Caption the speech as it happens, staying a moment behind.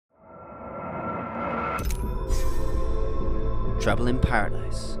Trouble in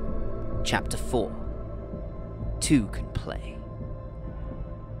Paradise, Chapter 4. Two can play.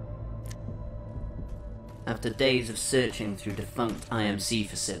 After days of searching through defunct IMC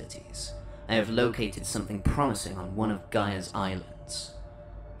facilities, I have located something promising on one of Gaia's islands.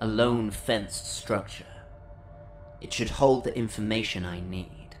 A lone fenced structure. It should hold the information I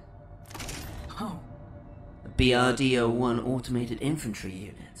need. Oh. A BRD-01 automated infantry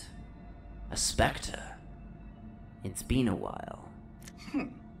unit. A Spectre. It's been a while.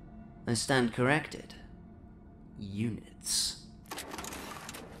 I stand corrected. Units.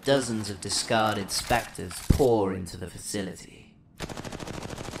 Dozens of discarded Spectres pour into the facility.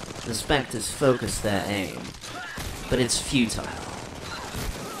 The Spectres focus their aim, but it's futile.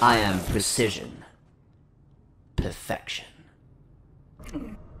 I am precision. Perfection.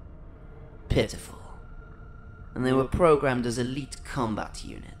 Pitiful. And they were programmed as elite combat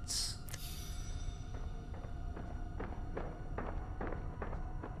units.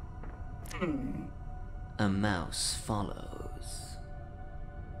 A mouse follows.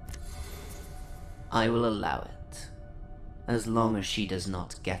 I will allow it, as long as she does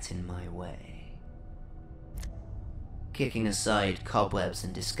not get in my way. Kicking aside cobwebs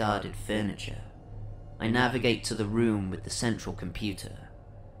and discarded furniture, I navigate to the room with the central computer.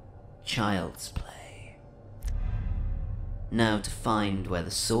 Child's play. Now to find where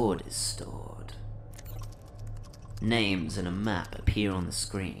the sword is stored. Names and a map appear on the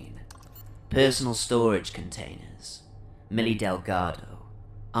screen. Personal storage containers. Millie Delgado,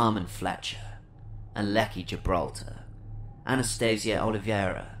 Armand Fletcher, Alecki Gibraltar, Anastasia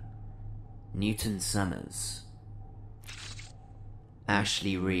Oliveira, Newton Summers,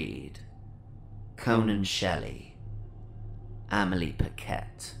 Ashleigh Reid, Conan Shelley, Amelie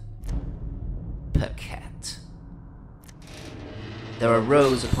Paquette. Paquette. There are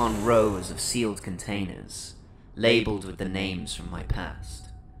rows upon rows of sealed containers, labeled with the names from my past.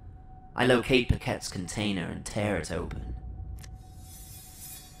 I locate Paquette's container and tear it open.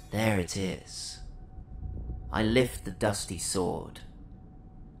 There it is. I lift the dusty sword.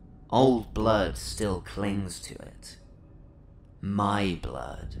 Old blood still clings to it. My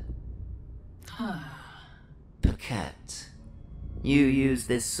blood. Paquette, you used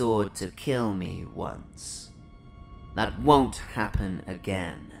this sword to kill me once. That won't happen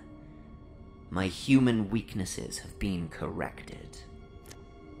again. My human weaknesses have been corrected.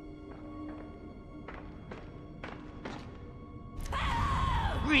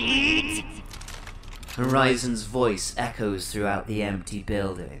 Read! Horizon's voice echoes throughout the empty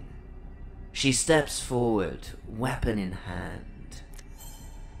building. She steps forward, weapon in hand.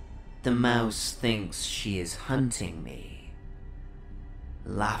 The mouse thinks she is hunting me.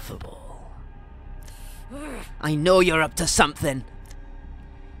 Laughable. I know you're up to something.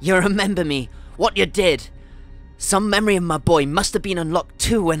 You remember me, what you did. Some memory of my boy must have been unlocked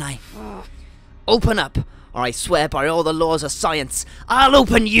too when I... Open up, or I swear by all the laws of science, I'll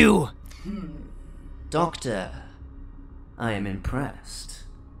open you! Doctor, I am impressed.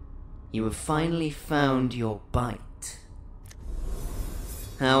 You have finally found your bite.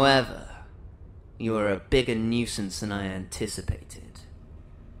 However, you are a bigger nuisance than I anticipated.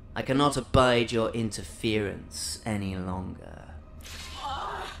 I cannot abide your interference any longer.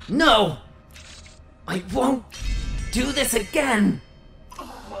 No! I won't do this again!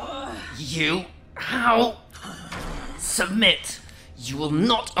 You... How? Submit! You will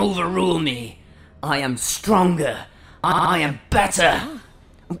not overrule me! I am stronger! I am better!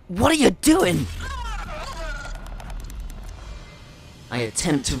 What are you doing? I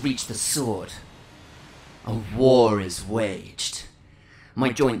attempt to reach the sword. A war is waged.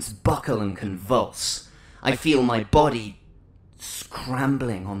 My joints buckle and convulse. I feel my body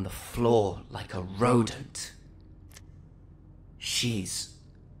scrambling on the floor like a rodent. She's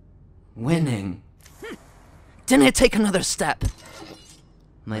winning. Didn't it take another step?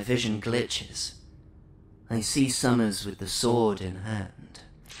 My vision glitches. I see Summers with the sword in hand.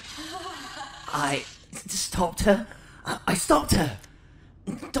 I stopped her. I stopped her.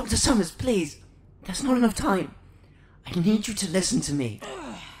 Dr. Summers, please. There's not enough time. I need you to listen to me.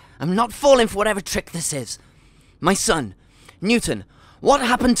 I'm not falling for whatever trick this is. My son, Newton. What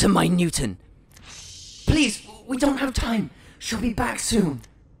happened to my Newton? Please, we don't have time. She'll be back soon.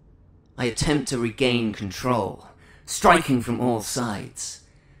 I attempt to regain control, striking from all sides.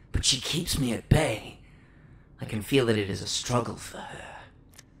 But she keeps me at bay. I can feel that it is a struggle for her.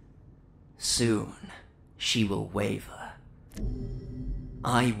 Soon, she will waver.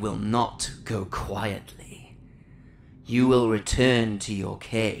 I will not go quietly. You will return to your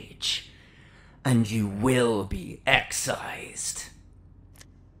cage, and you will be excised.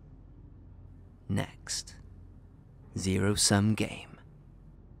 Next. zero-sum game.